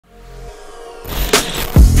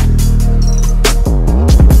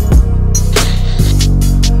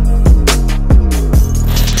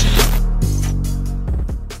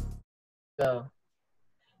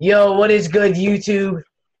Yo, what is good, YouTube?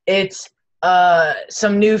 It's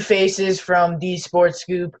some new faces from the Sports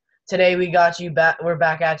Scoop. Today we got you back. We're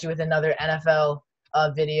back at you with another NFL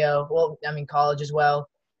video. Well, I mean college as well.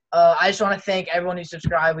 I just want to thank everyone who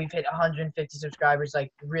subscribed. We've hit 150 subscribers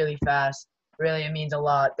like really fast. Really, it means a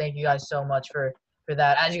lot. Thank you guys so much for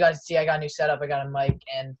that. As you guys see, I got a new setup. I got a mic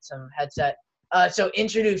and some headset. So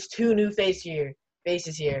introduce two new faces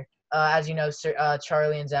here. As you know,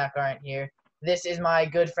 Charlie and Zach aren't here. This is my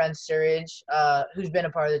good friend Surge, who's been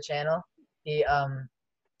a part of the channel.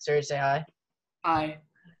 Surge, say hi. Hi.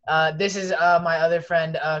 This is my other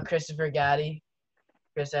friend Christopher Gaddy.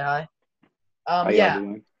 Chris, say hi. How y'all Yeah.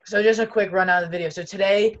 doing? So just a quick rundown of the video. So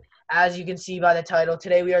today, as you can see by the title,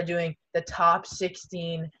 today we are doing the top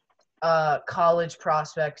 16 college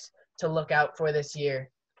prospects to look out for this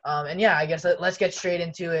year. And yeah, I guess let's get straight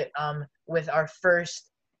into it with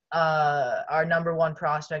our number one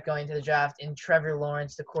prospect going to the draft in Trevor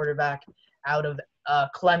Lawrence, the quarterback out of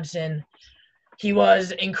Clemson. He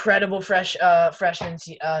was incredible freshman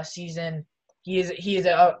season. He is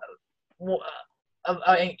a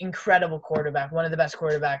incredible quarterback, one of the best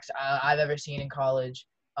quarterbacks I've ever seen in college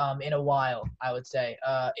in a while, I would say.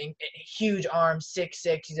 Huge arms,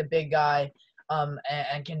 6'6". He's a big guy, and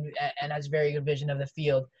has very good vision of the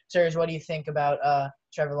field. Sirs, what do you think about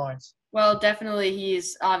Trevor Lawrence? Well, definitely,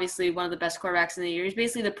 he's obviously one of the best quarterbacks in the year. He's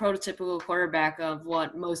basically the prototypical quarterback of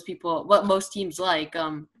what most teams like.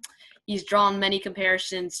 He's drawn many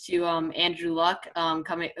comparisons to Andrew Luck,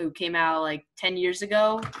 who came out like 10 years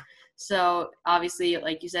ago. So obviously,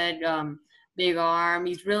 like you said, big arm.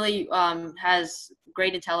 He's really has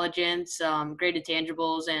great intelligence, great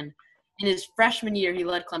intangibles, and in his freshman year, he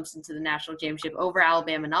led Clemson to the national championship over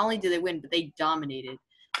Alabama. Not only did they win, but they dominated.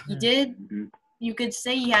 He did. Mm-hmm. You could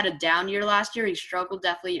say he had a down year last year. He struggled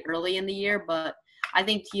definitely early in the year, but I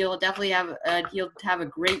think he'll definitely have a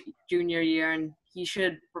great junior year, and he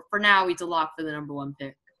should. For now, he's a lock for the number one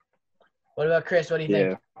pick. What about Chris? What do you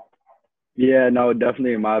think? Yeah, no,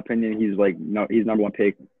 definitely. In my opinion, he's number one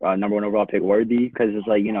pick, number one overall pick worthy because it's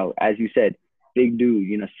like, as you said, big dude,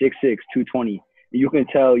 6'6", 220. You can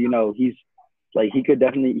tell, he's like he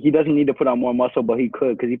doesn't need to put on more muscle, but he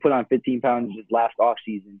could because he put on 15 pounds his last off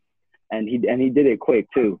season. And he did it quick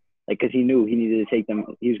too, like because he knew he needed to take them.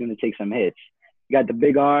 He was going to take some hits. He got the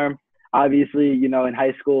big arm. Obviously, in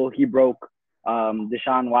high school he broke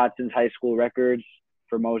Deshaun Watson's high school records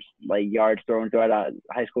for most yards thrown throughout a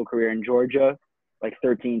high school career in Georgia, like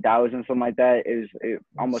 13,000, something like that. It was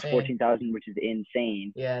almost 14,000, which is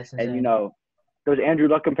insane. Yeah, it's insane. And those Andrew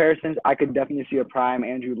Luck comparisons, I could definitely see a prime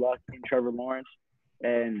Andrew Luck in Trevor Lawrence,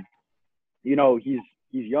 and he's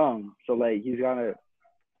young, so he's gonna.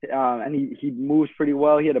 And he moves pretty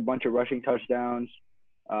well. He had a bunch of rushing touchdowns,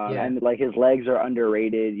 and his legs are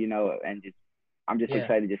underrated. And I'm just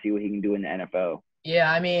excited to see what he can do in the NFL.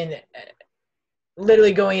 Yeah, I mean,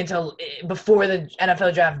 literally going into before the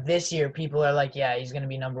NFL draft this year, people are like, yeah, he's going to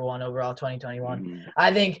be number one overall 2021. Mm-hmm.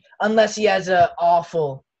 I think unless he has an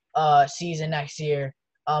awful season next year,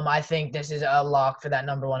 I think this is a lock for that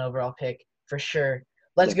number one overall pick for sure.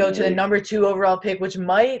 Let's go to the number two overall pick, which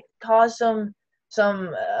might cause some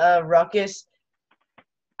ruckus.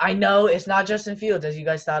 I know it's not Justin Fields as you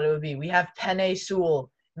guys thought it would be. We have Penei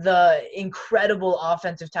Sewell, the incredible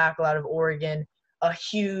offensive tackle out of Oregon, a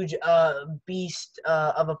huge beast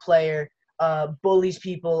of a player, bullies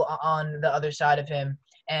people on the other side of him,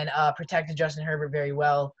 and protected Justin Herbert very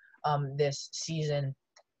well this season.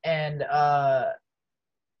 And I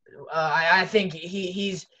think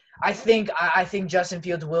I think Justin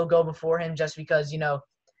Fields will go before him just because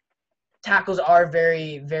tackles are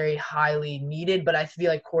very, very highly needed, but I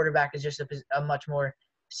feel like quarterback is just a much more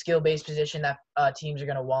skill-based position that teams are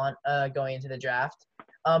going to want going into the draft.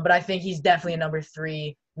 But I think he's definitely a number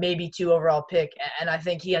 3, maybe 2 overall pick, and I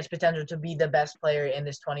think he has potential to be the best player in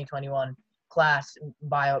this 2021 class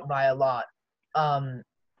by a lot.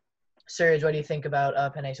 Serge, what do you think about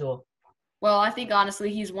Penei Sewell? Well, I think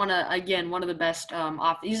honestly he's one of the best.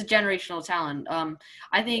 He's a generational talent.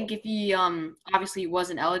 I think if he obviously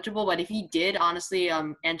wasn't eligible, but if he did honestly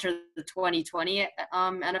enter the 2020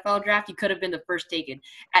 NFL draft, he could have been the first taken.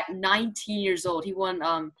 At 19 years old, he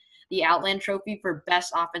won the Outland Trophy for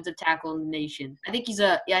best offensive tackle in the nation. I think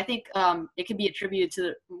it can be attributed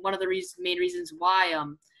to one of the main reasons why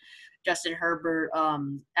Justin Herbert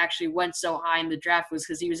actually went so high in the draft was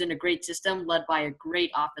because he was in a great system led by a great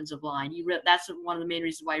offensive line. That's one of the main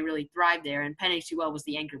reasons why he really thrived there, and Penei Sewell was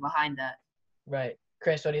the anchor behind that. Right.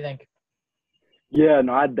 Chris, what do you think? Yeah,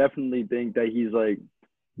 no, I definitely think that he's the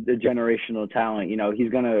generational talent. He's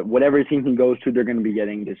going to – whatever team he goes to, they're going to be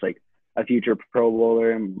getting just a future Pro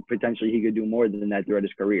Bowler, and potentially he could do more than that throughout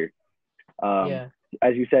his career. Yeah.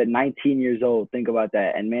 As you said, 19 years old. Think about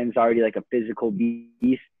that, and man's already like a physical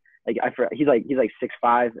beast. Like he's like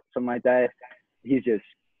 6'5", something like that. He's just,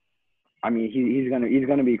 I mean, he's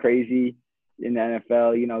gonna be crazy in the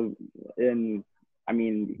NFL, you know, and I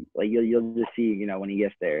mean, like you'll just see, you know, when he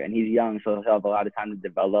gets there, and he's young, so he'll have a lot of time to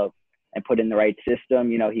develop and put in the right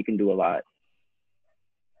system. You know, he can do a lot.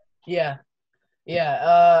 Yeah.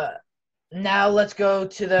 Yeah. Now let's go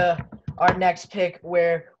to our next pick,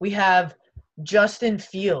 where we have Justin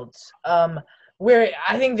Fields. Where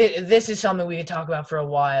I think that this is something we could talk about for a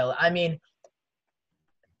while. I mean,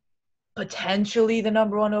 potentially the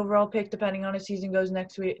number 1 overall pick, depending on his season goes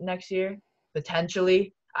next year.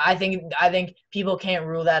 Potentially, I think people can't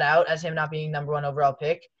rule that out as him not being number 1 overall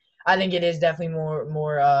pick. I think it is definitely more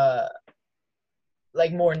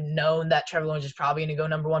known that Trevor Lawrence is probably going to go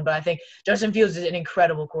number 1. But I think Justin Fields is an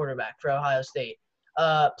incredible quarterback for Ohio State.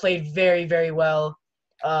 Played very, very well,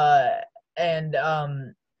 and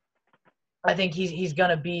I think he's going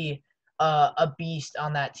to be a beast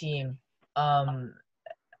on that team. And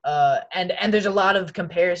there's a lot of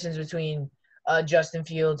comparisons between Justin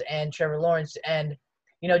Fields and Trevor Lawrence, and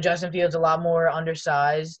you know, Justin Fields a lot more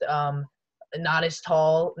undersized, not as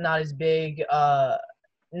tall, not as big,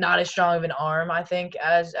 not as strong of an arm, I think,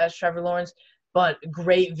 as Trevor Lawrence, but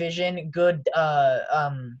great vision, good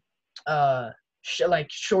like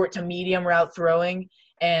short to medium route throwing,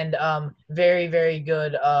 and very, very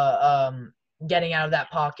good getting out of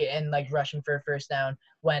that pocket and like rushing for a first down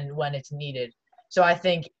when it's needed. So I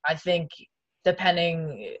think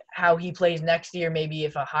depending how he plays next year, maybe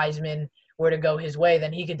if a Heisman were to go his way,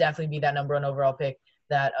 then he could definitely be that number 1 overall pick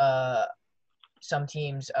that some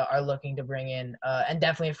teams are looking to bring in, and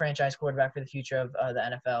definitely a franchise quarterback for the future of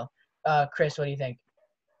the NFL. Chris, what do you think?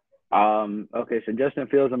 Okay, so Justin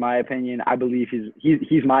Fields, in my opinion, I believe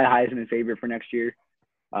he's my Heisman favorite for next year.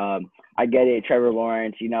 I get it, Trevor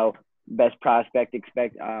Lawrence, you know, best prospect,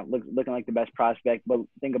 looking like the best prospect, but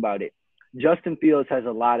think about it. Justin Fields has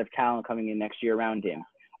a lot of talent coming in next year around him.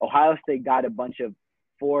 Ohio State got a bunch of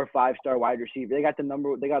 4 or 5-star wide receivers. They got the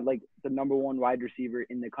number 1 wide receiver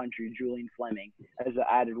in the country, Julian Fleming, as an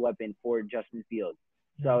added weapon for Justin Fields.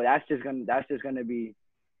 So that's just gonna be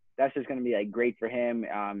like great for him,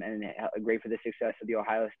 and great for the success of the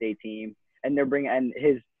Ohio State team. And and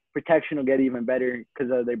his protection will get even better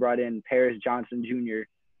because they brought in Paris Johnson Jr.,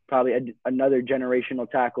 probably another generational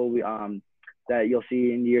tackle that you'll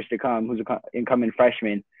see in years to come, who's an incoming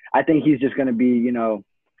freshman. I think he's just going to be, you know,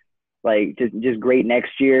 like just great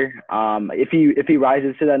next year. If he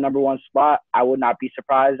rises to that number 1 spot, I would not be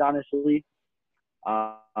surprised, honestly.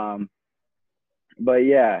 But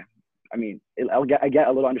yeah, I mean, I get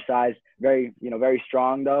a little undersized, very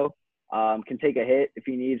strong though. Can take a hit if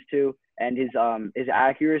he needs to, and his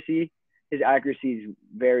accuracy is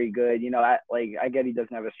very good. You know, I get he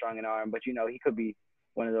doesn't have a strong an arm, but you know, he could be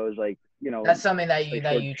one of those, like, you know, That's something that you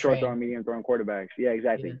short train. throwing, medium throwing quarterbacks. Yeah,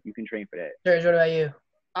 exactly. Yeah. You can train for that. Serge, what about you?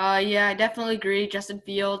 Yeah, I definitely agree. Justin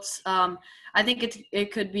Fields. I think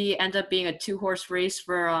it could end up being a 2-horse race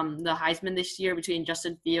for the Heisman this year between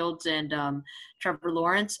Justin Fields and Trevor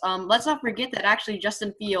Lawrence. Let's not forget that actually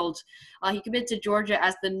Justin Fields, he committed to Georgia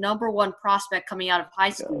as the number 1 prospect coming out of high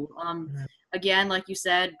school. Again, like you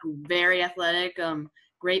said, very athletic.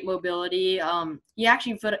 Great mobility. He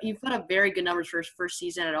actually put up very good numbers for his first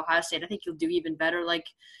season at Ohio State. I think he'll do even better, like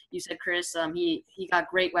you said, Chris. He got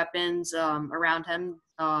great weapons around him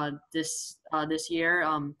this year.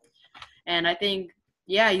 And I think,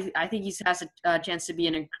 I think he has a chance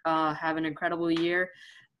to have an incredible year.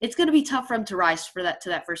 It's going to be tough for him to rise to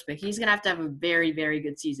that first pick. He's going to have a very, very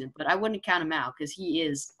good season, but I wouldn't count him out because he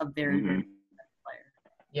is a very, very good player.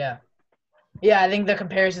 Yeah. Yeah, I think the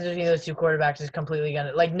comparisons between those 2 quarterbacks is completely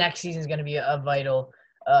gonna, like, next season is gonna be a vital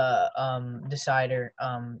decider,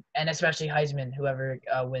 and especially Heisman, whoever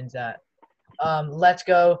wins that. Let's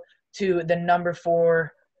go to the number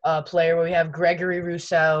 4 player, where we have Gregory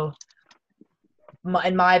Rousseau.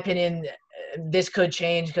 In my opinion, this could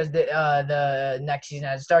change because the next season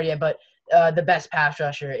hasn't started yet, but the best pass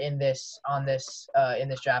rusher in this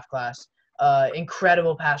draft class.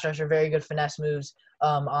 Incredible pass rusher, very good finesse moves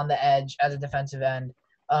on the edge as a defensive end.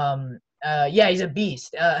 He's a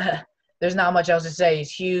beast. There's not much else to say.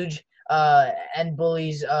 He's huge and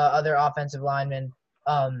bullies other offensive linemen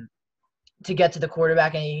to get to the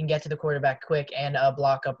quarterback, and he can get to the quarterback quick and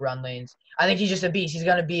block up run lanes. I think he's just a beast. He's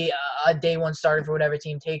going to be a day 1 starter for whatever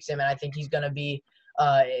team takes him, and I think he's going to be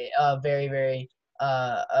a very, very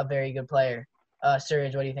good player.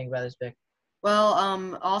 Serge, what do you think about this pick?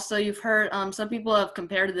 Well, also you've heard some people have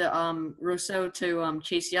compared Rousseau to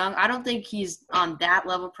Chase Young. I don't think he's on that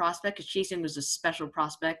level prospect because Chase Young was a special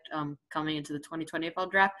prospect coming into the 2020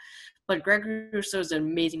 NFL draft. But Gregory Rousseau is an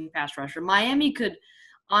amazing pass rusher. Miami could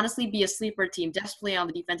honestly be a sleeper team, definitely on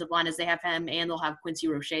the defensive line as they have him and they'll have Quincy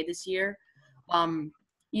Roche this year. Um,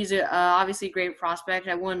 he's obviously a great prospect.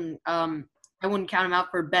 I wouldn't count him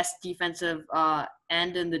out for best defensive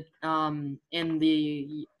end in the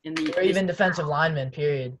Or this even defensive lineman,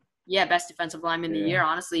 period. yeah, best defensive lineman in the year.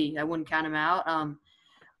 Honestly, I wouldn't count him out.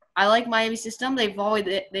 I like Miami's system. They've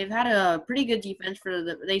had a pretty good defense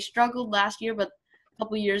they struggled last year, but a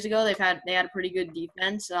couple of years ago they had a pretty good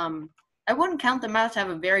defense. I wouldn't count them out to have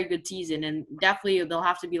a very good season, and definitely they'll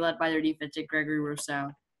have to be led by their defense at Gregory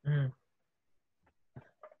Rousseau. Mm.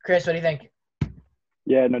 Chris, what do you think?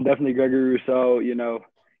 Yeah, no, definitely Gregory Rousseau. You know,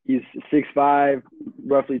 he's 6'5",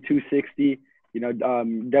 roughly 260. You know,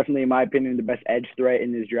 definitely in my opinion the best edge threat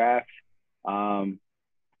in this draft.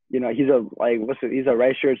 You know, he's a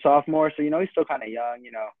redshirt sophomore, so you know he's still kind of young.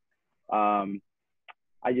 You know,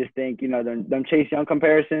 I just think them Chase Young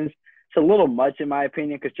comparisons. It's a little much in my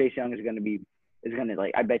opinion because Chase Young is gonna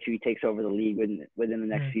like I bet you he takes over the league within the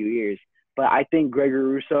next few years. But I think Gregory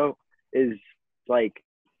Rousseau is like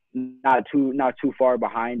not too far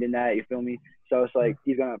behind in that. You feel me? So it's like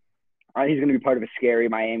he's gonna be part of a scary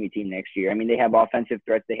Miami team next year. I mean, they have offensive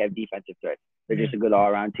threats, they have defensive threats. They're just a good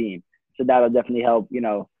all-around team. So that'll definitely help,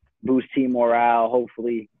 boost team morale.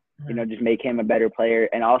 Hopefully, just make him a better player.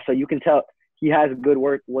 And also, you can tell he has a good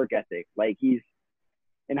work ethic. Like he's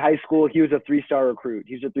in high school, he was a 3-star recruit.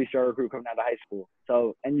 He was a 3-star recruit coming out of high school.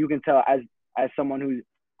 So, and you can tell as someone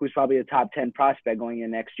who's probably a top 10 prospect going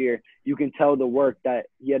in next year, you can tell the work that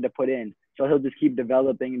he had to put in. So he'll just keep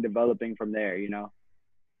developing from there,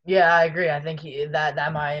 Yeah, I agree. I think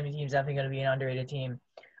that Miami team is definitely going to be an underrated team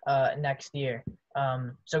next year.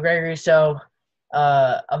 So Gregory Rousseau,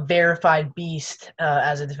 a verified beast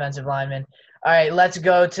as a defensive lineman. All right, let's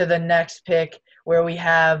go to the next pick where we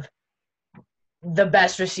have the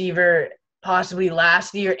best receiver possibly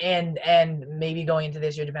last year and maybe going into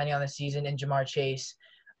this year depending on the season in Ja'Marr Chase.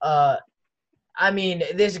 I mean,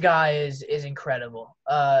 this guy is incredible.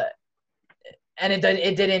 And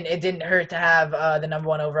it didn't hurt to have the number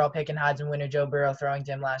 1 overall pick and Heisman winner Joe Burrow throwing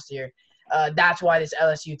to him last year. That's why this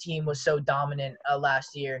LSU team was so dominant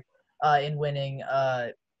last year in winning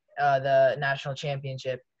the national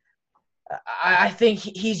championship. I think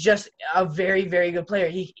he's just a very, very good player.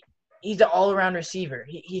 He's an all-around receiver.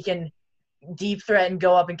 He can deep threat and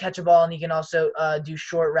go up and catch a ball, and he can also do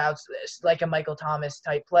short routes like a Michael Thomas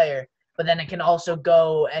type player. But then it can also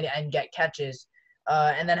go and get catches.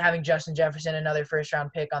 And then having Justin Jefferson, another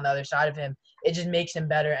first-round pick on the other side of him, it just makes him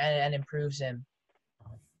better and improves him.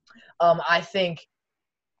 I think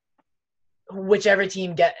whichever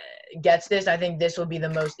team gets this, I think this will be the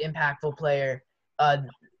most impactful player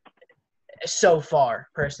so far,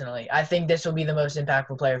 personally. I think this will be the most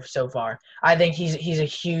impactful player so far. I think he's a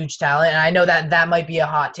huge talent, and I know that might be a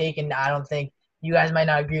hot take, and I don't think you guys might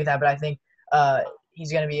not agree with that, but I think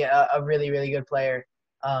he's going to be a really, really good player.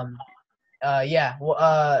 Yeah.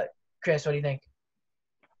 Well, Chris, what do you think?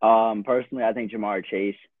 Personally, I think Ja'Marr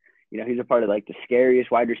Chase, he's a part of like the scariest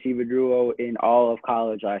wide receiver duo in all of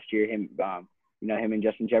college last year. Him and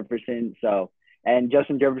Justin Jefferson. So, and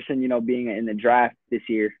Justin Jefferson, being in the draft this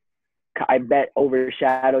year, I bet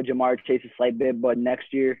overshadowed Ja'Marr Chase a slight bit, but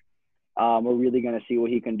next year, we're really gonna see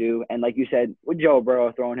what he can do. And like you said, with Joe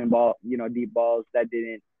Burrow throwing him deep balls, that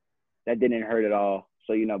didn't hurt at all.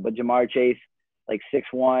 So, but Ja'Marr Chase, like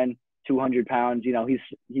 6'1", 200 pounds,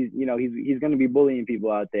 he's gonna be bullying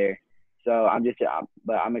people out there. So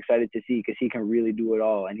but I'm excited to see because he can really do it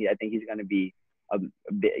all, and I think he's gonna be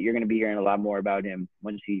you're gonna be hearing a lot more about him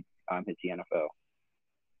once he hits the NFL.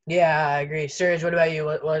 Yeah, I agree. Serge, what about you?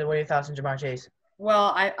 What are your thoughts on Ja'Marr Chase?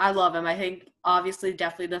 Well, I love him. I think obviously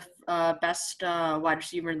definitely the best wide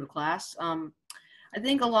receiver in the class. I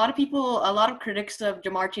think a lot of critics of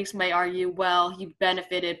Ja'Marr Chase may argue, well, he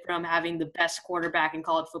benefited from having the best quarterback in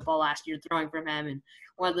college football last year throwing from him and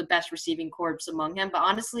one of the best receiving corps among him. But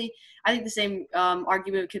honestly, I think the same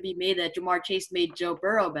argument could be made that Ja'Marr Chase made Joe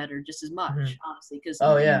Burrow better just as much, honestly. Because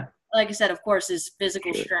like I said, of course, his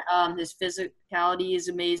physical strength, his physicality is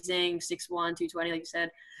amazing. 6'1", 220, like you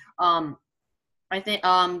said. I think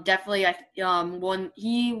definitely when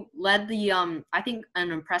he led the I think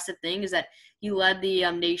an impressive thing is that he led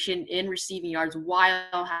the nation in receiving yards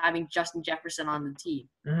while having Justin Jefferson on the team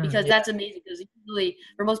because that's amazing because usually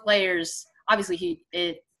for most players obviously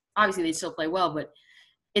they still play well, but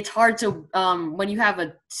it's hard to when you have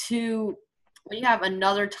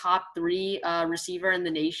another top 3 receiver in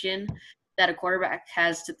the nation that a quarterback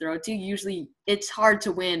has to throw to, usually it's hard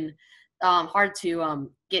to win, hard to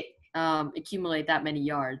get accumulate that many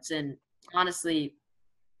yards. And honestly,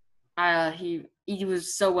 he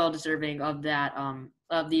was so well deserving of that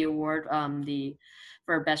of the award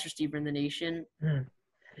for best receiver in the nation. Mm.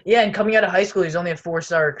 Yeah, and coming out of high school, he's only a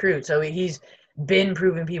 4-star recruit, so he's been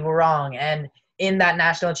proving people wrong. And in that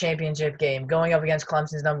national championship game, going up against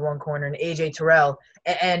Clemson's number 1 corner, and AJ Terrell,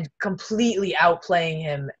 and completely outplaying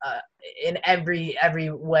him in every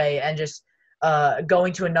way, and just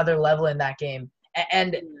going to another level in that game,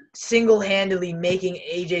 and single-handedly making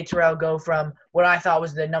AJ Terrell go from what I thought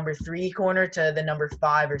was the number 3 corner to the number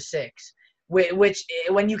 5 or 6. Which,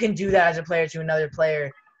 when you can do that as a player to another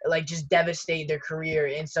player, like just devastate their career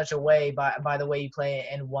in such a way by the way you play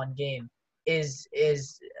in one game, is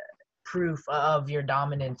proof of your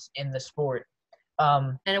dominance in the sport.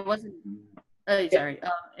 And it wasn't. Sorry.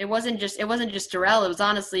 It wasn't just Terrell. It was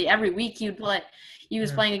honestly every week he would play. He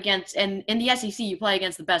was playing against, and in the SEC you play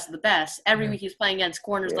against the best of the best. Every week he was playing against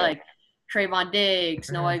corners like Trayvon Diggs,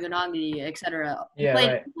 Noah Igbinoghene, etc. Yeah,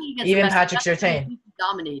 right. Even Patrick Surtain. He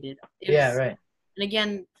dominated. Right. And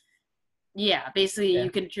again, basically you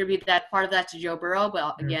can attribute that part of that to Joe Burrow,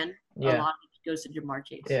 but again, a lot of it goes to Jamar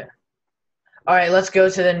Chase. Yeah. All right, let's go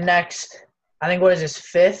to the next. I think what is this,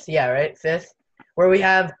 5th? Yeah, right, 5th, where we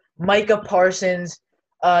have Micah Parsons,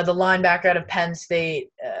 the linebacker out of Penn State,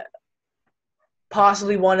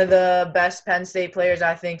 possibly one of the best Penn State players,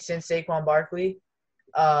 I think, since Saquon Barkley.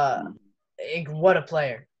 What a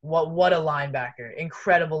player! What a linebacker!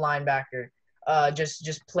 Incredible linebacker.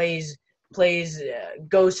 Just plays,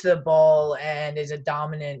 goes to the ball, and is a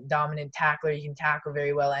dominant tackler. He can tackle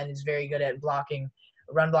very well and is very good at blocking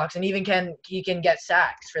run blocks, and even can get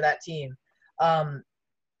sacks for that team. And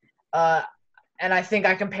I think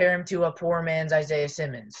I compare him to a poor man's Isaiah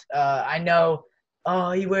Simmons. I know,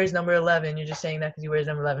 he wears number 11. You're just saying that because he wears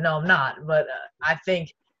number 11. No, I'm not. But I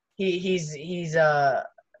think he's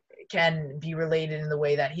can be related in the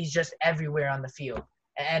way that he's just everywhere on the field,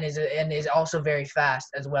 and is also very fast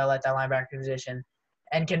as well at that linebacker position,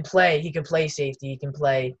 and can play. He can play safety. He can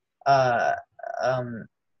play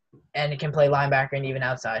and he can play linebacker and even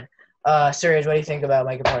outside. Suraj, what do you think about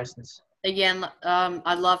Micah Parsons? Again,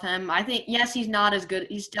 I love him. I think, yes, he's not as good.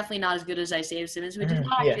 He's definitely not as good as Isaiah Simmons, which is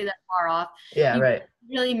not actually that far off. Yeah, right.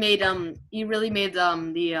 He really made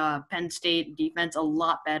the Penn State defense a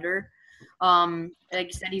lot better. Like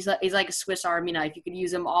you said, he's like a Swiss Army knife. You could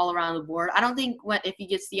use him all around the board. I don't think if he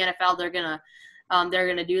gets to the NFL, they're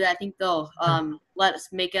gonna do that. I think they'll let us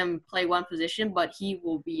make him play one position, but he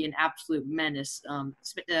will be an absolute menace.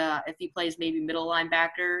 If he plays maybe middle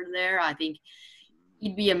linebacker there, I think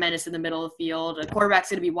he'd be a menace in the middle of the field. A quarterback's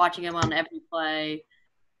gonna be watching him on every play.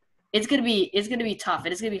 It's gonna be tough,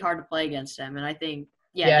 and it's gonna be hard to play against him. And I think,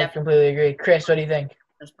 I completely agree. Chris, what do you think?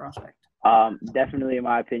 Best prospect. Definitely, in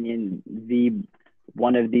my opinion,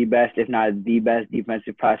 one of the best, if not the best,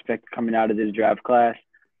 defensive prospect coming out of this draft class.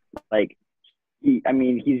 Like, he's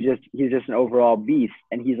just an overall beast,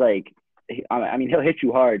 and he's like, he'll hit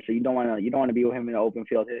you hard. So you don't want to be with him in the open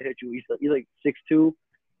field. He'll hit you. He's like 6'2",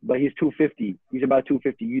 but he's 250. He's about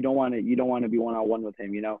 250. You don't want to be one-on-one with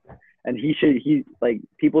him, And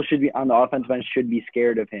people should be on the offense bench should be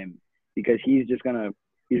scared of him, because he's gonna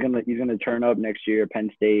turn up next year at Penn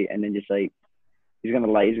State, and then just like he's gonna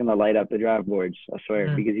light up the draft boards. I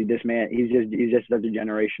swear, because he's just such a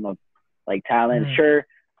generational like talent. Sure,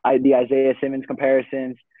 the Isaiah Simmons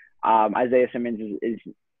comparisons. Isaiah Simmons is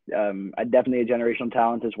definitely a generational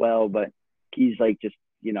talent as well, but he's like just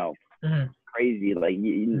crazy. Like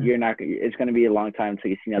you're not. It's gonna be a long time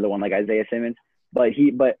until you see another one like Isaiah Simmons. But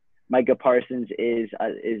Micah Parsons is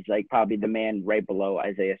like probably the man right below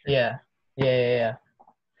Isaiah Simmons. Yeah.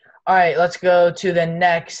 All right, let's go to the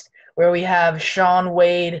next, where we have Shaun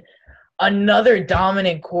Wade, another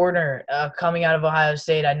dominant corner coming out of Ohio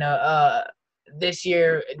State. I know this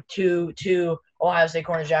year two Ohio State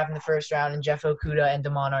corners drafted in the first round, and Jeff Okudah and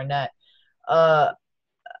Damon Arnett. I'm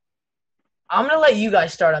going to let you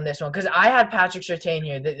guys start on this one, because I had Patrick Surtain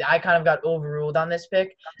here. I kind of got overruled on this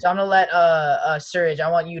pick. So I'm going to let Suraj,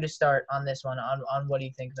 I want you to start on this one, on what do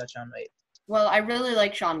you think about Shaun Wade. Well, I really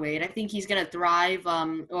like Shaun Wade. I think he's going to thrive.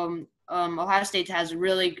 Ohio State has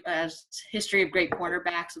history of great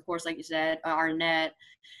cornerbacks, of course, like you said, Arnett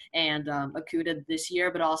and Okudah this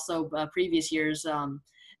year, but also previous years.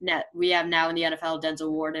 We have now in the NFL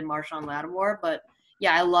Denzel Ward and Marshawn Lattimore. But,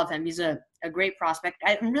 yeah, I love him. He's a great prospect.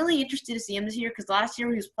 I'm really interested to see him this year, because last year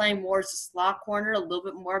he was playing more as a slot corner, a little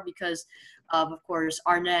bit more because of course,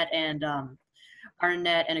 Arnett and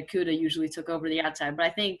Okudah usually took over the outside. But I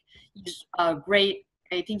think he's a great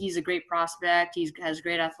I think he's a great prospect. He has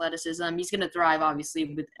great athleticism. He's going to thrive,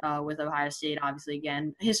 obviously, with Ohio State. Obviously,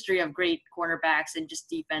 again, history of great cornerbacks and just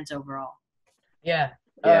defense overall. Yeah.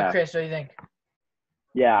 Yeah. Chris, what do you think?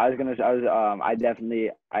 Yeah, I definitely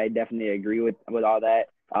agree with all that.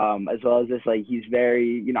 As well as just like he's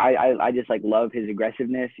very, I just like love his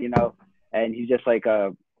aggressiveness, and he's just like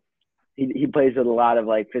he plays with a lot of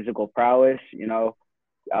like physical prowess, and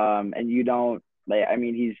you don't like, I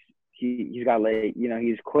mean, he's got like,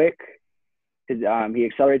 he's quick. He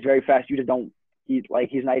accelerates very fast. You just don't. He's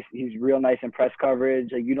nice. He's real nice in press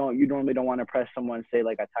coverage. Like you normally don't want to press someone, say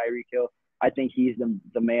like a Tyreek Hill. I think he's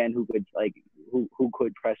the man who could who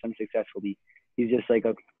could press him successfully. He's just like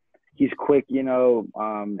he's quick,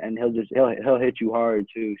 and he'll hit you hard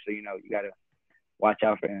too. So you gotta watch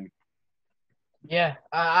out for him. Yeah,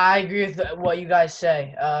 I agree with what you guys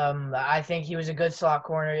say. I think he was a good slot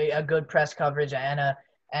corner, a good press coverage, and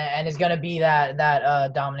is going to be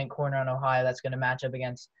that dominant corner on Ohio that's going to match up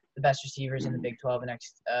against the best receivers in the Big 12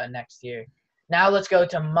 next year. Now let's go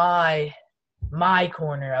to my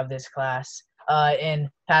corner of this class in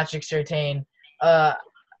Patrick Surtain, a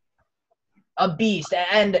beast,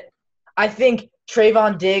 and I think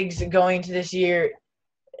Trayvon Diggs going into this year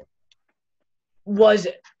was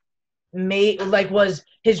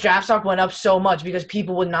his draft stock went up so much because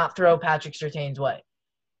people would not throw Patrick Surtain's way.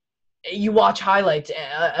 You watch highlights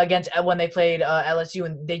against when they played LSU,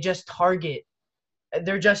 and they're just targeting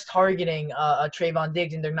Trayvon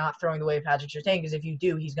Diggs, and they're not throwing the way of Patrick Surtain, because if you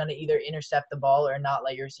do, he's going to either intercept the ball or not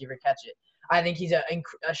let your receiver catch it. I think he's a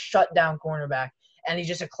shutdown cornerback, and he's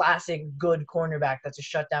just a classic good cornerback that's a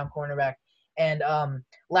shutdown cornerback. And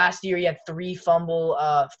last year he had 3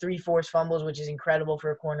 forced fumbles, which is incredible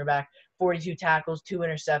for a cornerback. 42 tackles, 2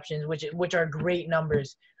 interceptions, which are great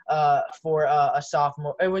numbers for a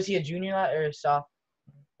sophomore. Or was he a junior or a sophomore?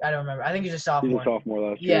 I don't remember. I think he's a sophomore. He's a sophomore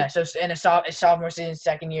last year. Yeah, so in a sophomore season,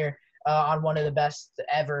 second year on one of the best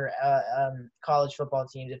ever college football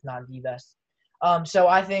teams, if not the best. So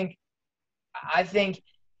I personally think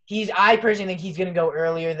he's going to go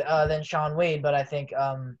earlier than Shaun Wade, but I think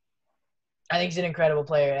he's an incredible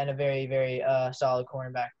player and a very, very solid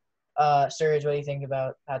cornerback. Serge, what do you think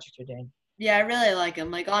about Patrick Surtain? Yeah, I really like him.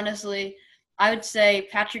 Like, honestly, I would say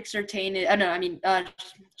Patrick Surtain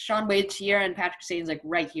Shaun Wade's here and Patrick Surtain's like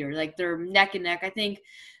right here. Like, they're neck and neck. I think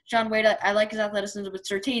Shaun Wade, I like his athleticism, but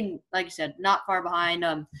Surtain, like you said, not far behind.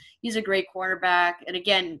 He's a great cornerback. And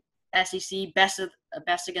again, SEC, best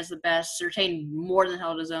against the best. Surtain more than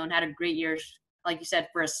held his own, had a great year. Like you said,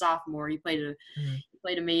 for a sophomore, he played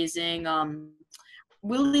amazing.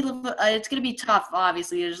 It's going to be tough,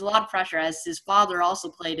 obviously. There's a lot of pressure, as his father also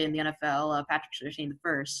played in the NFL, Patrick Surtain the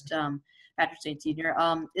first, Patrick Surtain Sr.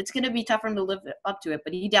 It's going to be tough for him to live up to it,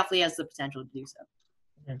 but he definitely has the potential to do so.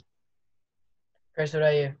 Mm-hmm. Chris, what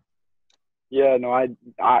about you? Yeah, no, I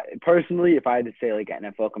personally, if I had to say like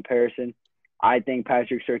NFL comparison, I think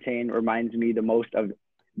Patrick Surtain reminds me the most of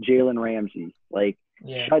Jalen Ramsey. Like,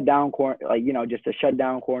 shutdown corner, like, just a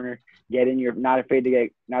shutdown corner, not afraid to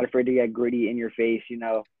get gritty in your face,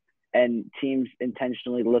 and teams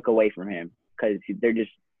intentionally look away from him because they're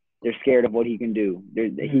scared of what he can do.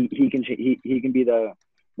 He can be the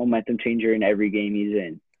momentum changer in every game he's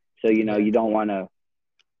in. So you don't want to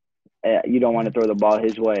throw the ball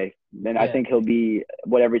his way. Then I think he'll be,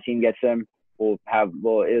 whatever team gets him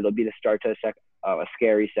it'll be the start to a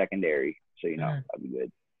scary secondary. So that'll be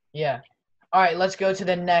good. Yeah. All right, let's go to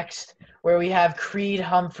the next, where we have Creed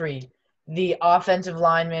Humphrey, the offensive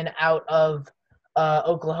lineman out of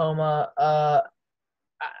Oklahoma. I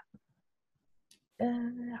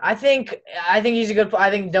think he's a good.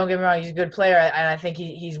 I think, don't get me wrong, he's a good player, and I think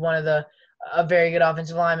he's one of a very good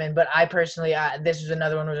offensive lineman. But I personally, this was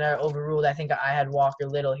another one where I overruled. I think I had Walker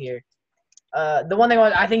Little here. The one thing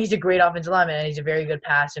I think he's a great offensive lineman, and he's a very good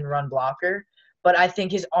pass and run blocker. But I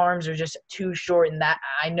think his arms are just too short, and that,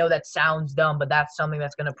 I know that sounds dumb, but that's something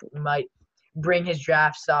that's might bring his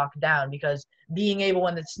draft stock down, because being able,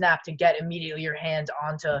 when it's snapped, to get immediately your hands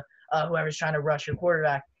onto whoever's trying to rush your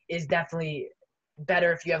quarterback is definitely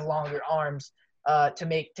better if you have longer arms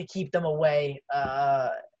to keep them away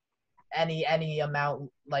any amount,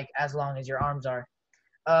 like as long as your arms are.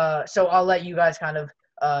 So I'll let you guys kind of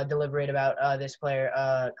deliberate about this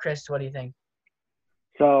player. Chris, what do you think?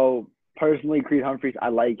 So personally, Creed Humphreys, I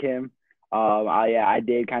like him. I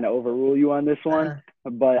did kind of overrule you on this one,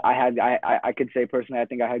 but I could say personally, I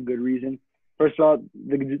think I had good reason. First of all,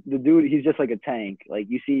 the dude, he's just like a tank. Like,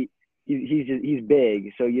 you see, he's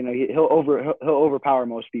big, so he'll overpower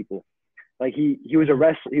most people. Like, he was a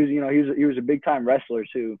wrestler. He was a big time wrestler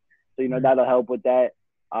too. So that'll help with that.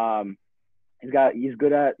 He's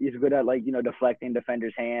good at like, you know, deflecting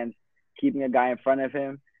defenders' hands, keeping a guy in front of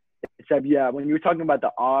him. Except, yeah, when you were talking about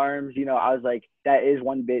the arms, you know, I was like, that is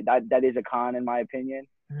one bit that is a con in my opinion.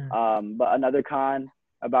 But another con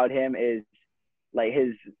about him is like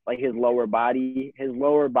his lower body. His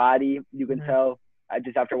lower body, you can tell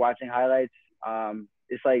just after watching highlights.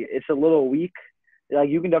 It's like it's a little weak. Like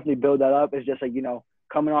you can definitely build that up. It's just like, you know,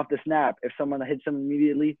 coming off the snap, if someone hits him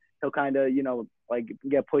immediately, he'll kind of, you know, like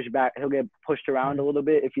get pushed back. He'll get pushed around a little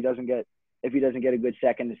bit if he doesn't get a good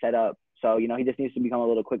second to set up. So, you know, he just needs to become a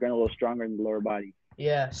little quicker and a little stronger in the lower body.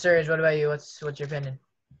 Yeah, Serge, what about you? What's your opinion?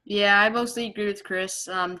 Yeah, I mostly agree with Chris.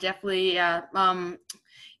 Definitely, yeah.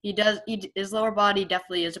 His lower body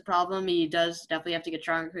definitely is a problem. He does definitely have to get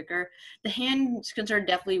stronger quicker. The hands concern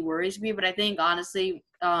definitely worries me, but I think honestly,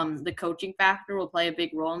 the coaching factor will play a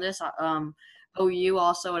big role in this. OU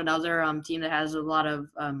also another team that has a lot of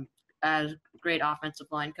has great offensive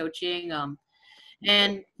line coaching.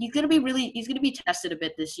 And he's gonna be tested a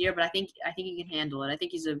bit this year, but I think he can handle it. I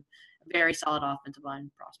think he's a very solid offensive line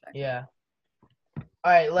prospect. Yeah.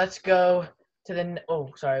 All right, let's go to the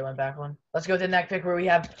went back one. Let's go to the next pick where we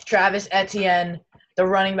have Travis Etienne, the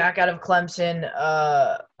running back out of Clemson,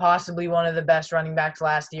 possibly one of the best running backs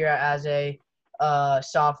last year as a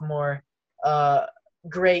sophomore.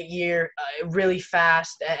 Great year, really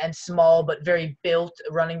fast and small, but very built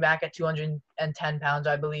running back at 210 pounds,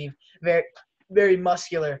 I believe. Very, very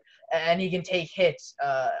muscular, and he can take hits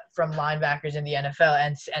from linebackers in the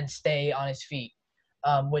NFL and stay on his feet.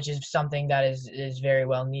 Which is something that is very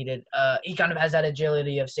well needed. He kind of has that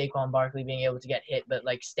agility of Saquon Barkley being able to get hit but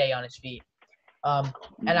like stay on his feet. And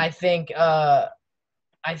I think so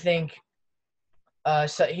I think he's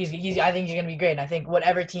gonna be great. And I think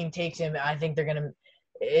whatever team takes him, I think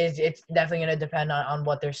it's definitely gonna depend on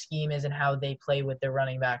what their scheme is and how they play with their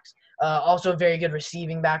running backs. Also a very good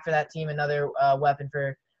receiving back for that team, another weapon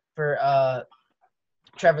for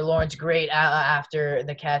Trevor Lawrence, great after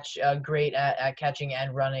the catch, great at catching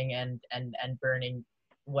and running and burning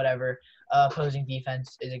whatever opposing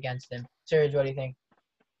defense is against him. Serge, what do you think?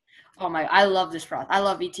 Oh my! I love this pro. I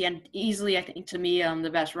love ETN easily. I think to me, the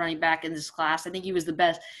best running back in this class. I think he was the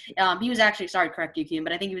best. He was actually sorry to correct you, Keem,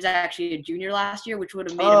 but I think he was actually a junior last year, which would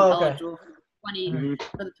have made him eligible for the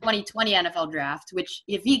 2020 NFL draft. Which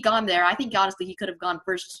if he'd gone there, I think honestly he could have gone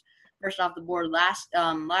first off the board last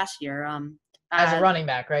year. As a running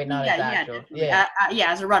back, right? Not as actual. Yeah.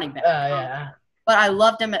 As a running back. But I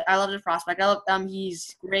loved him. I loved his prospect. I love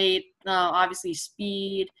he's great. Obviously,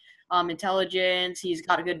 speed, intelligence. He's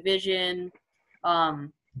got a good vision.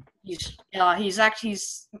 He's a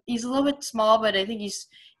little bit small, but I think he's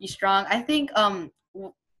strong. I think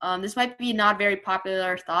this might be not very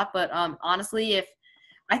popular thought, but honestly, if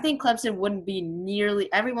I think Clemson wouldn't be nearly.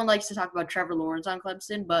 Everyone likes to talk about Trevor Lawrence on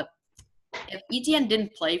Clemson, but if ETN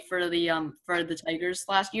didn't play for the Tigers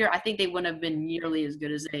last year, I think they wouldn't have been nearly as good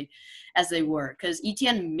as they were, because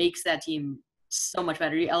ETN makes that team so much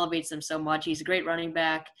better. He elevates them so much. He's a great running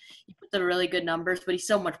back. He puts up really good numbers, but he's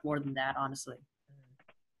so much more than that, honestly.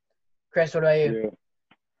 Chris, what about you?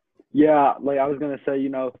 Yeah, like I was gonna say, you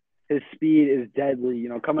know, his speed is deadly. You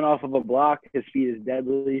know, coming off of a block, his speed is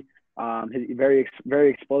deadly. He's very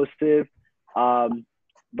explosive.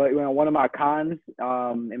 But you know, one of my cons,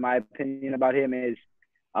 in my opinion, about him is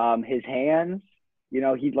his hands. You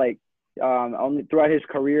know, he's like only throughout his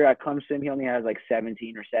career at Clemson, he only has like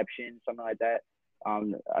 17 receptions, something like that.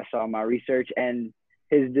 I saw in my research, and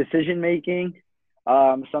his decision making,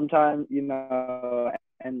 sometimes, you know,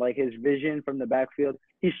 and like his vision from the backfield.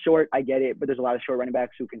 He's short, I get it, but there's a lot of short running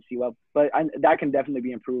backs who can see well. But that can definitely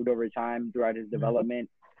be improved over time throughout his development.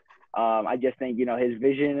 I just think, you know, his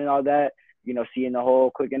vision and all that, you know, seeing the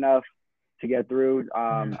hole quick enough to get through.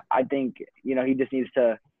 I think, you know, he just needs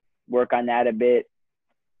to work on that a bit.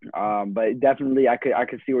 But definitely I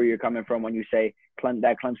could see where you're coming from when you say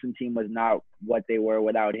that Clemson team was not what they were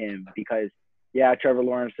without him, because, yeah, Trevor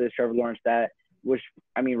Lawrence this, Trevor Lawrence that, which,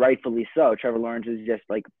 I mean, rightfully so. Trevor Lawrence is just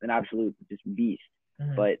like an absolute just beast.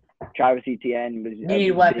 But Travis Etienne was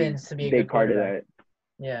weapons to be a big good part of that.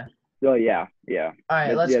 Yeah. So, yeah. All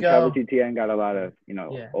right, let's go. Travis Etienne got a lot of, you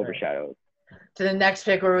know, overshadowed. Right. To the next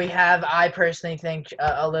pick where we have, I personally think,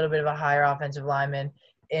 a little bit of a higher offensive lineman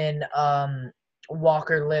in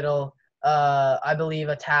Walker Little. I believe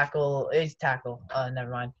a tackle. Never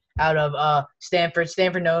mind. Out of Stanford.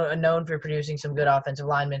 Stanford known for producing some good offensive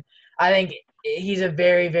linemen. I think he's a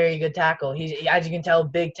very, very good tackle. He's, as you can tell,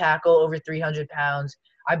 big tackle, over 300 pounds.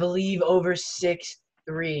 I believe over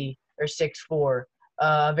 6'3" or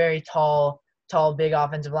 6'4". Very tall, big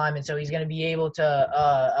offensive lineman. So he's going to be able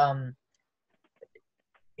to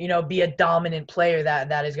be a dominant player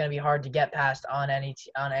that is going to be hard to get past on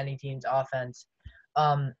any team's offense.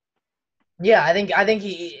 Yeah, I think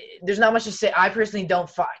there's not much to say. I personally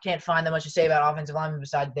can't find that much to say about offensive linemen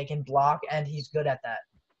besides they can block, and he's good at that.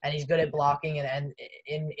 And he's good at blocking, and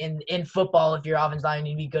in football, if you're offensive lineman,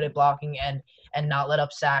 you need to be good at blocking and not let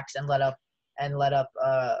up sacks and let up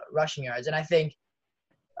rushing yards. And I think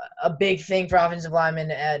a big thing for offensive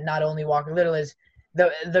linemen, not only Walker Little, is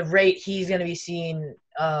the rate he's going to be seen.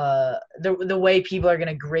 The way people are going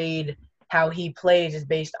to grade how he plays is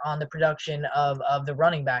based on the production of the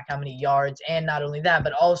running back, how many yards, and not only that,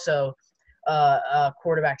 but also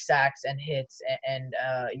quarterback sacks and hits and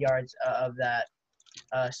yards of that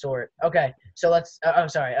sort. Okay, so let's. I'm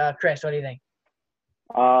sorry, Chris. What do you think?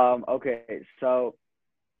 Okay, so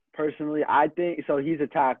personally, I think so. He's a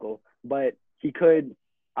tackle, but he could.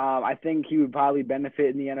 I think he would probably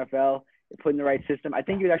benefit in the NFL if put in the right system. I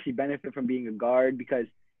think he would actually benefit from being a guard because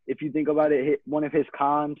if you think about it, one of his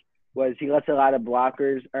cons was he lets a lot of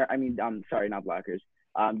blockers, not blockers,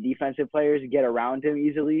 defensive players get around him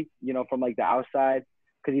easily, from like the outside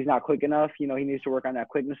because he's not quick enough. He needs to work on that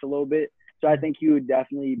quickness a little bit. So I think he would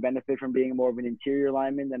definitely benefit from being more of an interior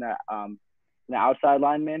lineman than an outside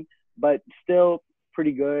lineman, but still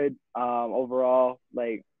pretty good overall.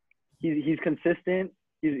 Like he's consistent.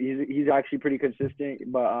 He's actually pretty consistent.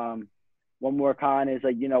 But one more con is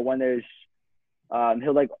when there's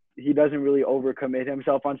he doesn't really overcommit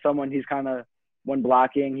himself on someone. He's kind of when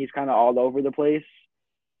blocking, he's kind of all over the place.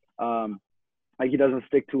 He doesn't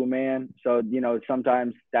stick to a man. So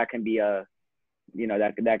sometimes that can be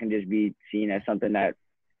that can just be seen as something that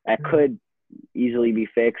could easily be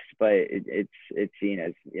fixed, but it's seen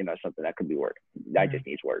as something that could be work that just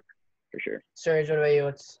needs work for sure. Serge, what about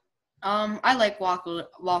you? I like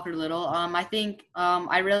Walker Little. I think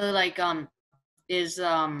I really like his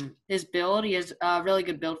build. He has a really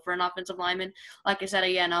good build for an offensive lineman. Like I said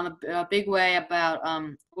again, a big way about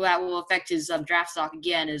that will affect his draft stock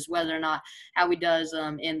again is whether or not how he does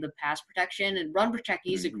in the pass protection and run protect.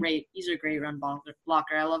 He's a great run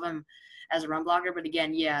blocker. I love him as a run blocker. But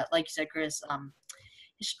again, yeah, like you said, Chris,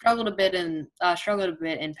 he struggled a bit in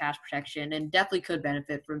pass protection and definitely could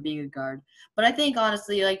benefit from being a guard. But I think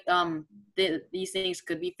honestly, these things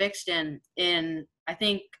could be fixed, and I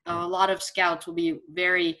think a lot of scouts will be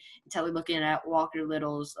very intently looking at Walker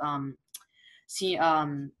Little's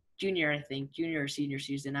junior or senior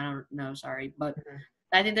season. I don't know, sorry, but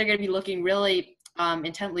I think they're going to be looking really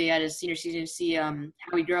intently at his senior season to see how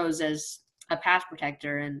he grows as a pass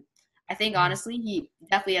protector. And I think honestly, he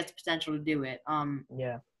definitely has the potential to do it.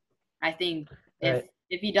 Yeah. I think if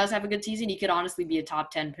he does have a good season, he could honestly be a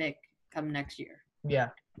top 10 pick come next year. Yeah.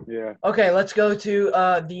 Yeah. Okay, let's go to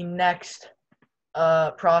the next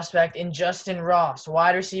prospect in Justin Ross,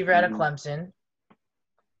 wide receiver out of Clemson.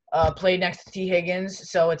 Played next to T. Higgins,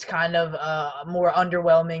 so it's kind of more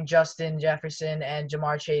underwhelming Justin Jefferson and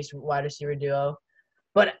Jamar Chase wide receiver duo.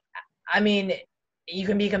 But, I mean, you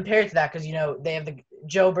can be compared to that because, they have the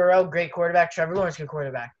Joe Burrow, great quarterback, Trevor Lawrence, good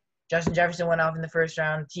quarterback. Justin Jefferson went off in the first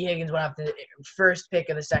round. T. Higgins went off the first pick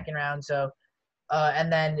of the second round. So,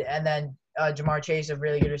 and then Jamar Chase, a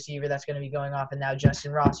really good receiver that's going to be going off, and now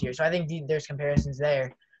Justin Ross here. So I think there's comparisons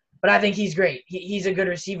there. But I think he's great. He's a good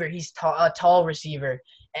receiver. He's a tall receiver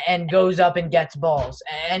and goes up and gets balls.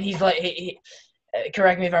 And he's like,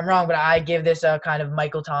 correct me if I'm wrong, but I give this a kind of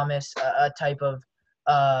Michael Thomas type of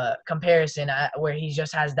comparison where he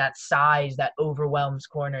just has that size that overwhelms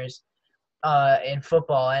corners in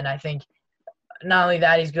football. And I think not only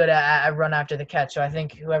that, he's good at run after the catch. So I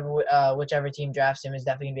think whichever team drafts him is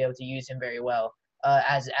definitely going to be able to use him very well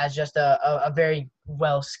as just a very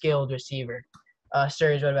well-skilled receiver.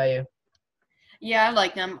 Serge, what about you? Yeah, I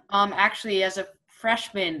like him. Actually, as a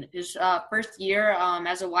freshman, his first year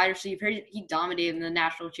as a wide receiver, he dominated in the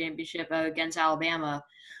national championship against Alabama.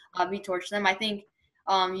 He torched them. I think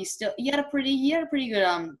he had a pretty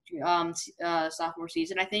good sophomore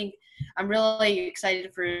season. I think I'm really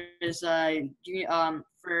excited for his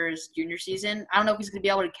junior season. I don't know if he's going to be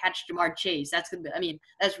able to catch Jamar Chase. That's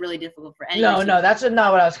really difficult for any. No, that's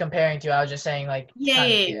not what I was comparing to. I was just saying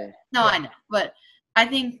Yeah. No, I know, but I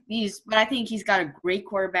think he's got a great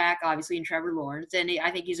quarterback, obviously, in Trevor Lawrence, and I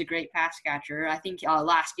think he's a great pass catcher. I think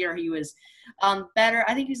last year he was better.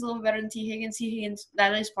 I think he's a little better than T. Higgins.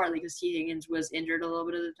 That is partly because T. Higgins was injured a little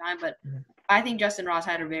bit of the time, but I think Justin Ross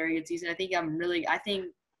had a very good season. I think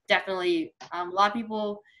definitely a lot of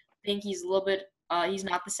people think he's a little bit he's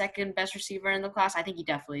not the second best receiver in the class. I think he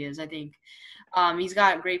definitely is. I think he's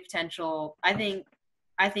got great potential. I think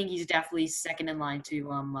he's definitely second in line to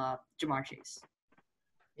Jamar Chase.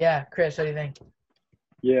 Yeah, Chris, what do you think?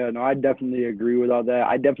 Yeah, no, I definitely agree with all that.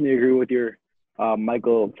 I definitely agree with your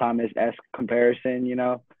Michael Thomas-esque comparison.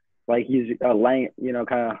 Like he's a length,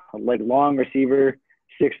 kind of like long receiver,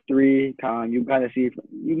 6'3". You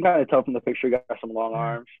can kind of tell from the picture, got some long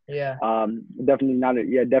arms. Yeah. Definitely not.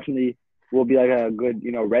 Definitely will be like a good,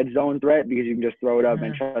 red zone threat because you can just throw it up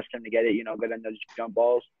and trust him to get it. Good on those jump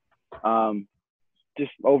balls.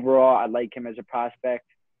 Just overall, I like him as a prospect.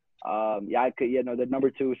 I could. The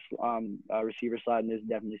number 2 receiver slot in this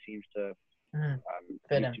definitely seems to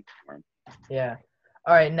fit him. Yeah.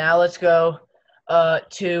 All right, now let's go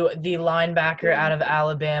to the linebacker out of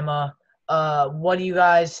Alabama. What do you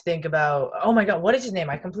guys think about? Oh my God, what is his name?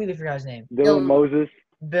 I completely forgot his name. Dylan Moses.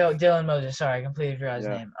 Dylan Moses. Sorry, I completely forgot his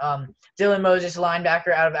name. Dylan Moses,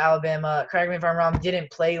 linebacker out of Alabama. Correct me if I'm wrong.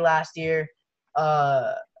 Didn't play last year.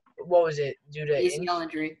 What was it? Due to ACL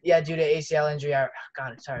injury. Yeah, due to ACL injury.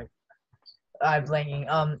 Sorry. I'm blanking.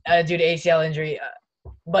 Due to ACL injury.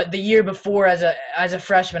 But the year before, as a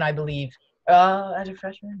freshman, I believe. As a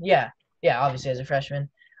freshman? Yeah, obviously as a freshman.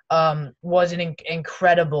 Was an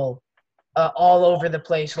incredible, all over the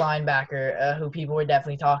place linebacker who people were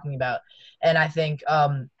definitely talking about, and I think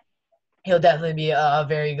he'll definitely be a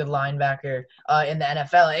very good linebacker in the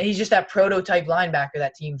NFL. And he's just that prototype linebacker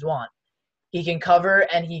that teams want. He can cover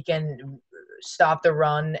and he can stop the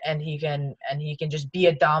run and he can just be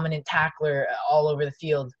a dominant tackler all over the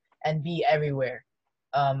field and be everywhere.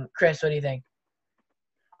 Chris, what do you think?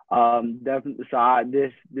 Definitely. So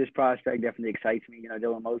this prospect definitely excites me.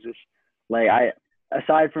 Dylan Moses. Like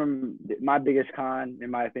aside from my biggest con,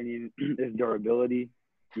 in my opinion, is durability.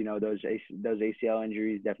 Those ACL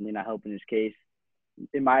injuries definitely not helping his case.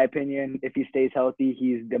 In my opinion, if he stays healthy,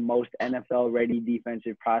 he's the most NFL ready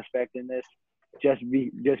defensive prospect in this. Just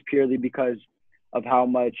purely because of how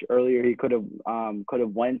much earlier he could have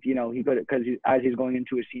went. He could, because as he's going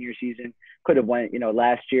into his senior season, could have went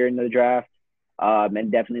last year in the draft. And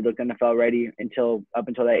definitely looked NFL ready up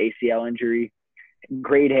until that ACL injury.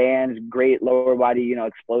 Great hands, great lower body,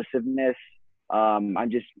 explosiveness. I'm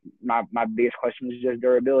just my biggest question is just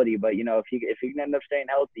durability. But if he can end up staying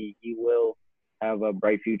healthy, he will have a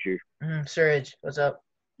bright future. Surge, what's up?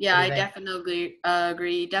 Yeah, I definitely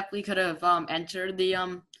agree. He definitely could have entered the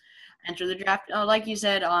draft. Like you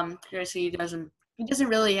said, Chris, he doesn't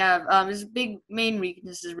really have his big main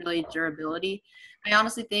weakness is really durability. I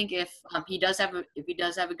honestly think if he does have a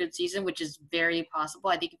good season, which is very possible,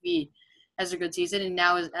 I think if he has a good season and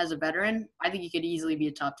now as a veteran, I think he could easily be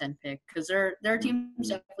a top 10 pick because there are teams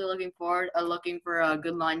definitely looking for a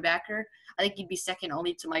good linebacker. I think he'd be second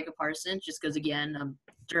only to Micah Parsons just because again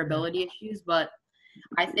durability issues, but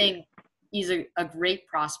I think he's a great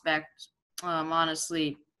prospect.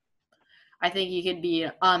 Honestly, I think he could be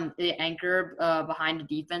the anchor behind the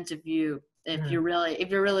defense if you're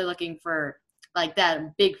really looking for like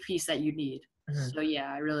that big piece that you need. So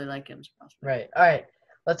yeah, I really like him as a prospect. Right. All right.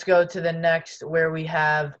 Let's go to the next where we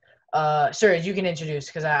have Serge, you can introduce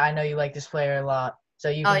because I know you like this player a lot. So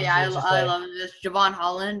you can introduce this player. I love this. Javon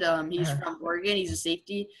Holland. He's from Oregon. He's a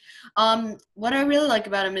safety. What I really like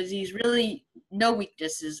about him is he's really no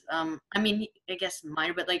weaknesses. I mean, I guess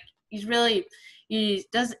minor, but like he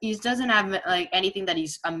doesn't have like anything that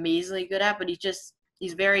he's amazingly good at, but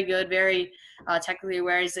he's very good, very technically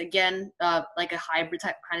aware. He's again like a hybrid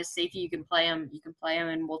type kind of safety. You can play him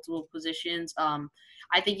in multiple positions.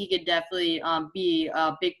 I think he could definitely be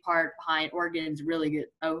a big part behind Oregon's really good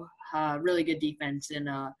defense in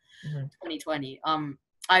 2020.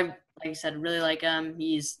 Like I said, really like him.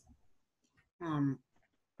 He's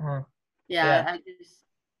yeah.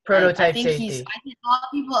 Prototype safety. I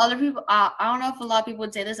think other people. I don't know if a lot of people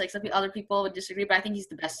would say this. Like some other people would disagree, but I think he's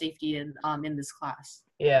the best safety in this class.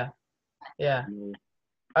 Yeah. All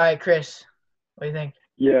right, Chris, what do you think?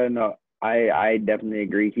 Yeah, no, I definitely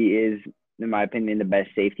agree. He is, in my opinion, the best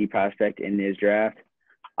safety prospect in this draft.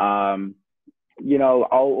 Overall,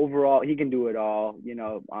 he can do it all.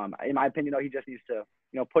 In my opinion, though, he just needs to,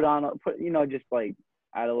 just like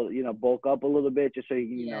add a little, bulk up a little bit, just so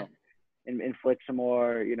he can, inflict some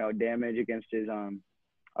more, damage against his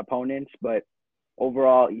opponents. But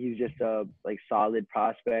overall, he's just a solid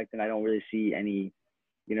prospect, and I don't really see any,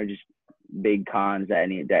 just big cons that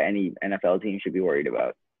any NFL team should be worried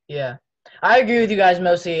about. Yeah, I agree with you guys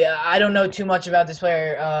mostly. I don't know too much about this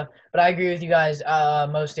player, but I agree with you guys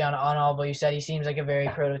mostly on all what you said. He seems like a very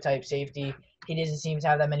prototype safety. He doesn't seem to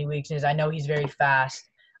have that many weaknesses. I know he's very fast.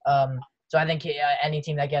 So I think any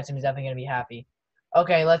team that gets him is definitely going to be happy.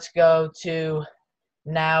 Okay, let's go to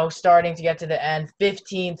now starting to get to the end.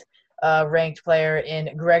 15th ranked player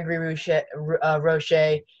in Gregory Roche,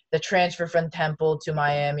 the transfer from Temple to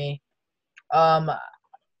Miami.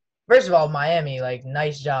 first of all, Miami, like,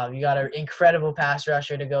 nice job. You got an incredible pass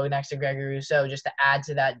rusher to go next to Gregory Rousseau just to add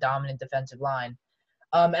to that dominant defensive line.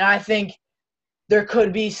 And I think there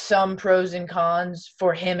could be some pros and cons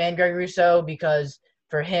for him and Gregory Rousseau, because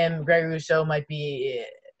for him, Gregory Rousseau might be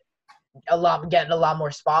getting a lot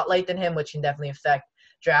more spotlight than him, which can definitely affect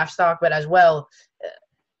draft stock. But as well,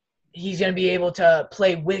 he's going to be able to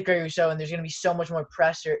play with Gregory Rousseau, and there's going to be so much more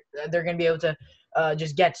pressure. They're going to be able to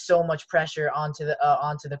just get so much pressure onto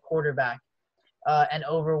the quarterback and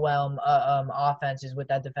overwhelm offenses with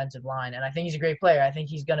that defensive line. And I think he's a great player. I think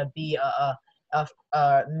he's going to be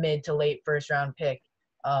a mid to late first round pick.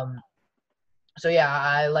 So yeah,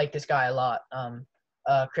 I like this guy a lot.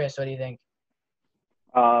 Chris, what do you think?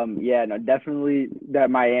 Yeah, no, definitely that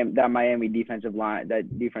Miami defensive line,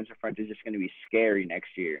 that defensive front is just going to be scary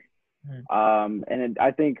next year. And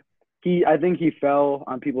I think he fell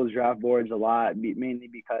on people's draft boards a lot, mainly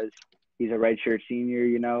because he's a redshirt senior,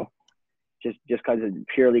 you know, just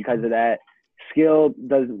purely because of that. Skill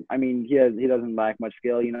doesn't. I mean, he doesn't lack much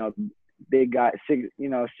skill. You know, big guy,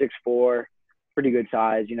 6'4", pretty good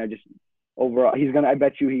size. You know, just overall, I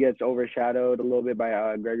bet you he gets overshadowed a little bit by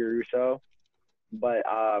Gregory Rousseau. But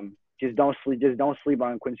just don't sleep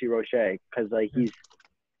on Quincy Roche, because like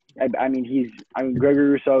Gregory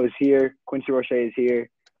Rousseau is here, Quincy Roche is here.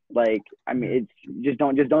 Like, I mean, it's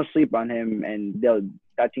don't sleep on him, and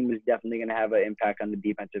that team is definitely gonna have an impact on the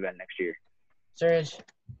defensive end next year. Serge,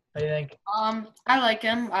 what do you think? I like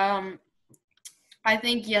him. I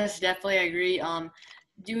think yes, definitely I agree.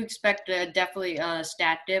 Do expect definitely a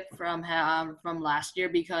stat dip from last year,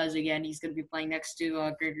 because again he's going to be playing next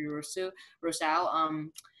to Gregory Rousseau.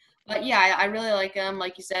 But yeah, I really like him.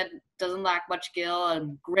 Like you said, doesn't lack much skill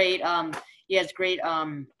and great. He has great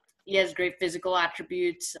physical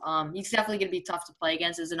attributes. He's definitely going to be tough to play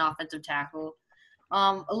against as an offensive tackle.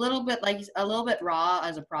 A little bit raw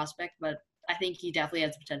as a prospect, but I think he definitely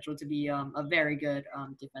has the potential to be a very good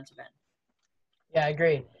defensive end. Yeah, I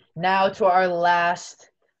agree. Now to our last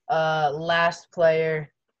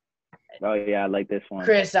player. Oh yeah, I like this one.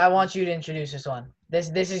 Chris, I want you to introduce this one. This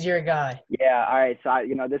is your guy. Yeah, all right. So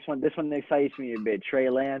this one excites me a bit. Trey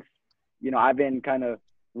Lance. You know, I've been kind of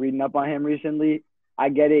reading up on him recently. I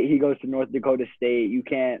get it. He goes to North Dakota State. You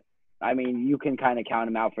can kind of count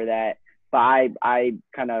him out for that. But I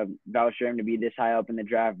kind of vouch for him to be this high up in the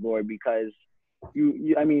draft board, because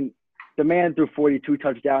the man threw 42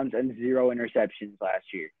 touchdowns and 0 interceptions last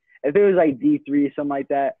year. If it was like D3, something like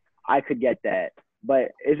that, I could get that.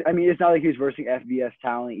 But it's not like he was versing FBS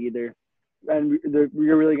talent either. And he's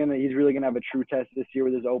really gonna have a true test this year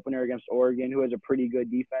with his opener against Oregon, who has a pretty good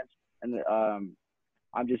defense. And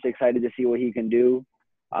I'm just excited to see what he can do.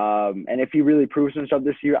 And if he really proves himself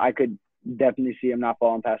this year, I could definitely see him not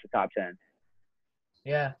falling past the top 10.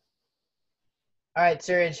 Yeah. All right,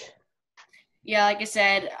 Serge. Yeah, like I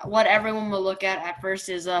said, what everyone will look at first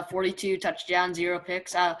is 42 touchdowns, 0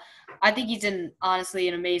 picks. I think he's honestly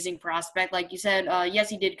an amazing prospect. Like you said, yes,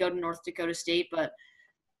 he did go to North Dakota State, but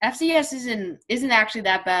FCS isn't actually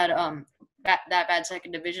that bad. That bad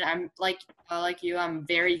second division. I'm like you. I'm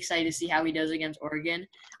very excited to see how he does against Oregon.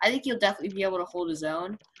 I think he'll definitely be able to hold his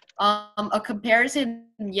own. A comparison,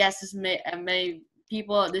 yes, this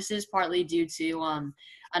is partly due to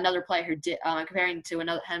another player who did comparing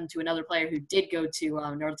him to another player who did go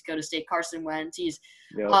to North Dakota State, Carson Wentz. He's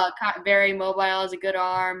very mobile, has a good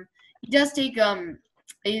arm. He does take a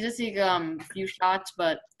few shots,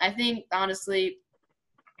 but I think honestly,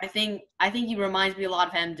 I think he reminds me a lot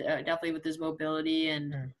of him, definitely with his mobility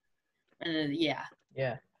and yeah.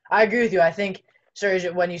 Yeah, I agree with you. I think, Serge,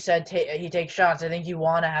 when you said he takes shots, I think you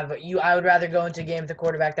want to have I would rather go into a game with a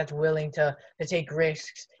quarterback that's willing to take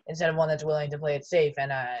risks instead of one that's willing to play it safe.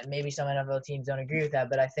 And maybe some NFL teams don't agree with that,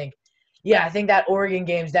 but I think that Oregon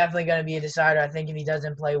game is definitely going to be a decider. I think if he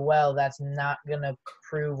doesn't play well, that's not going to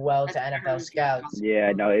prove well to NFL scouts.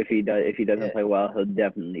 Yeah, no, if he doesn't play well, he'll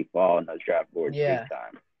definitely fall on those draft boards big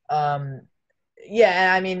time.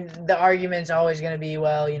 Yeah, I mean, the argument's always going to be,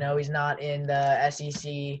 well, you know, he's not in the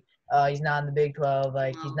SEC. He's not in the Big 12.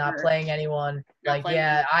 Like, he's not playing anyone.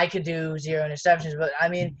 I could do 0 interceptions. But, I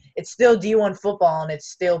mean, it's still D1 football, and it's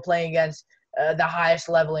still playing against the highest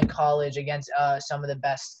level in college against some of the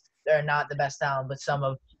best – or not the best talent, but some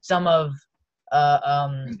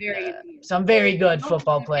very good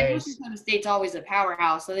football players. North Dakota State's always a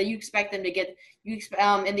powerhouse, so that you expect them to get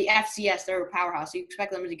in the FCS they're a powerhouse. So you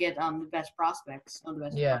expect them to get the best prospects.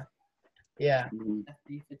 Yeah.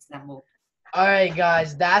 If it's that mold. All right,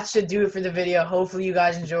 guys, that should do it for the video. Hopefully you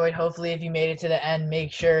guys enjoyed. Hopefully if you made it to the end,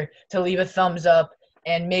 make sure to leave a thumbs up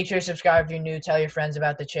and make sure to subscribe if you're new. Tell your friends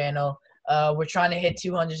about the channel. We're trying to hit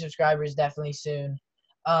 200 subscribers definitely soon.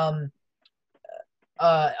 Oh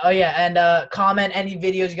yeah, and comment any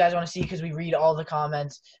videos you guys want to see because we read all the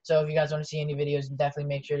comments. So if you guys want to see any videos, definitely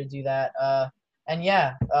make sure to do that. And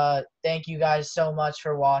yeah, thank you guys so much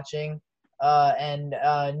for watching. And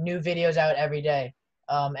new videos out every day.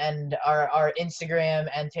 And our Instagram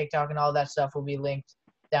and TikTok and all that stuff will be linked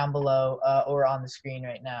down below or on the screen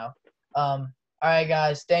right now. All right,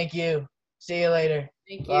 guys, thank you. See you later.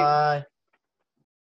 Thank you. Bye.